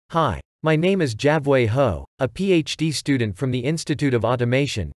Hi, my name is Javwei Ho, a PhD student from the Institute of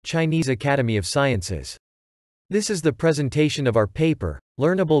Automation, Chinese Academy of Sciences. This is the presentation of our paper,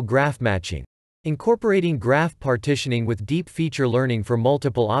 Learnable Graph Matching, incorporating graph partitioning with deep feature learning for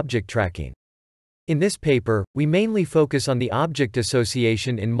multiple object tracking. In this paper, we mainly focus on the object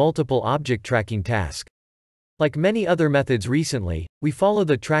association in multiple object tracking tasks. Like many other methods recently, we follow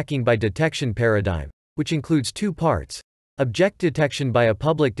the tracking by detection paradigm, which includes two parts: object detection by a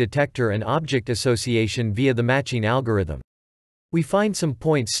public detector and object association via the matching algorithm. We find some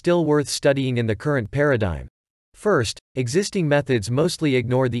points still worth studying in the current paradigm. First, existing methods mostly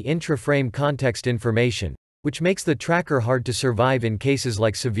ignore the intra-frame context information, which makes the tracker hard to survive in cases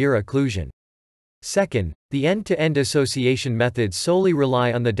like severe occlusion. Second, the end-to-end association methods solely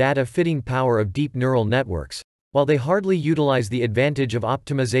rely on the data fitting power of deep neural networks, while they hardly utilize the advantage of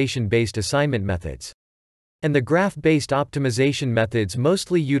optimization-based assignment methods. And the graph-based optimization methods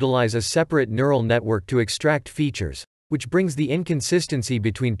mostly utilize a separate neural network to extract features, which brings the inconsistency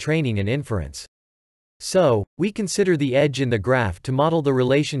between training and inference. So, we consider the edge in the graph to model the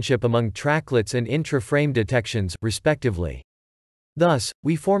relationship among tracklets and intra-frame detections, respectively. Thus,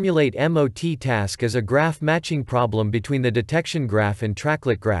 we formulate MOT task as a graph matching problem between the detection graph and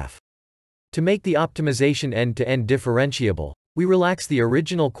tracklet graph. To make the optimization end-to-end differentiable, we relax the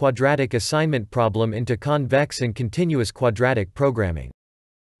original quadratic assignment problem into convex and continuous quadratic programming.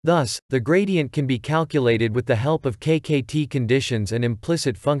 Thus, the gradient can be calculated with the help of KKT conditions and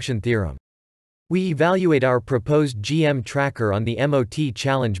implicit function theorem. We evaluate our proposed GMTracker on the MOT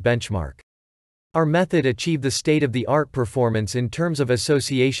challenge benchmark. Our method achieved the state-of-the-art performance in terms of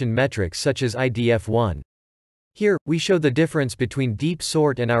association metrics such as IDF1. Here, we show the difference between deep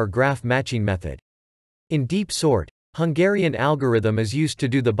sort and our graph matching method. In deep sort, Hungarian algorithm is used to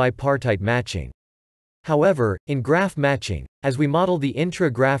do the bipartite matching. However, in graph matching, as we model the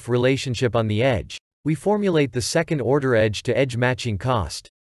intra-graph relationship on the edge, we formulate the second-order edge-to-edge matching cost.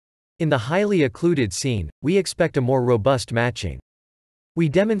 In the highly occluded scene, we expect a more robust matching. We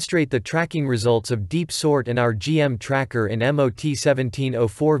demonstrate the tracking results of deep sort and our GMTracker in MOT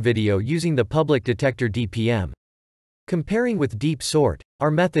 1704 video using the public detector DPM. Comparing with deep sort,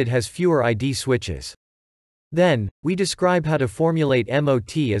 our method has fewer ID switches. Then, we describe how to formulate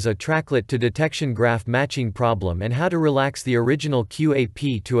MOT as a tracklet to detection graph matching problem and how to relax the original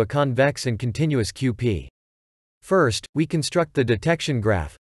QAP to a convex and continuous QP. First, we construct the detection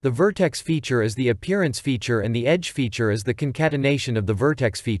graph. The vertex feature as the appearance feature and the edge feature as the concatenation of the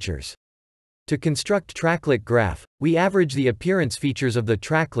vertex features. To construct tracklet graph, we average the appearance features of the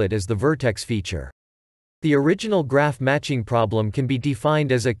tracklet as the vertex feature. The original graph matching problem can be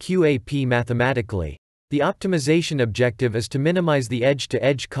defined as a QAP mathematically. The optimization objective is to minimize the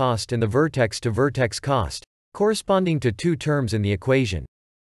edge-to-edge cost and the vertex-to-vertex cost, corresponding to two terms in the equation.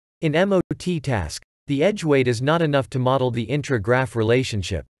 In MOT task, the edge weight is not enough to model the intra-graph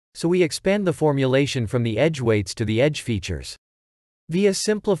relationship, so we expand the formulation from the edge weights to the edge features. Via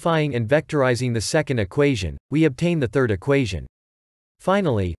simplifying and vectorizing the second equation, we obtain the third equation.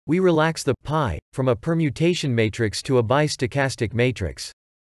 Finally, we relax the pi from a permutation matrix to a bistochastic matrix.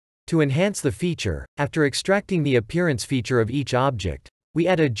 To enhance the feature, after extracting the appearance feature of each object, we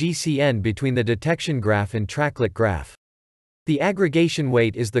add a GCN between the detection graph and tracklet graph. The aggregation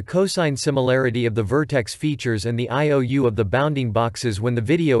weight is the cosine similarity of the vertex features and the IOU of the bounding boxes when the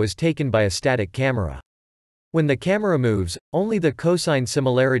video is taken by a static camera. When the camera moves, only the cosine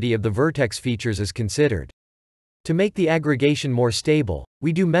similarity of the vertex features is considered. To make the aggregation more stable,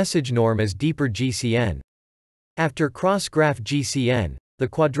 we do message norm as deeper GCN. After cross-graph GCN, the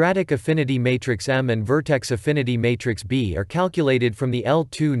quadratic affinity matrix M and vertex affinity matrix B are calculated from the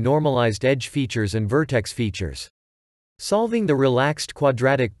L2 normalized edge features and vertex features. Solving the relaxed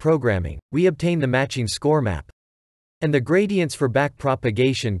quadratic programming, we obtain the matching score map. And the gradients for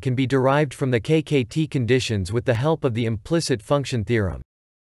backpropagation can be derived from the KKT conditions with the help of the implicit function theorem.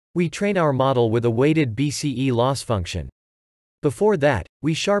 We train our model with a weighted BCE loss function. Before that,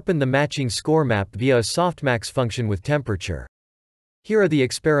 we sharpen the matching score map via a softmax function with temperature. Here are the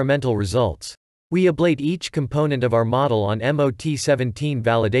experimental results. We ablate each component of our model on MOT 17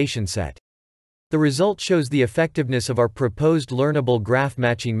 validation set. The result shows the effectiveness of our proposed learnable graph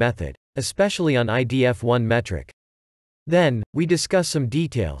matching method, especially on IDF1 metric. Then, we discuss some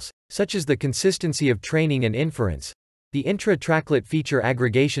details, such as the consistency of training and inference, the intra-tracklet feature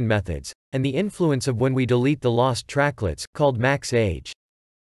aggregation methods, and the influence of when we delete the lost tracklets, called max age.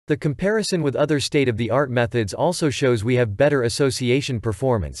 The comparison with other state-of-the-art methods also shows we have better association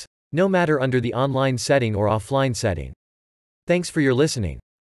performance, no matter under the online setting or offline setting. Thanks for your listening.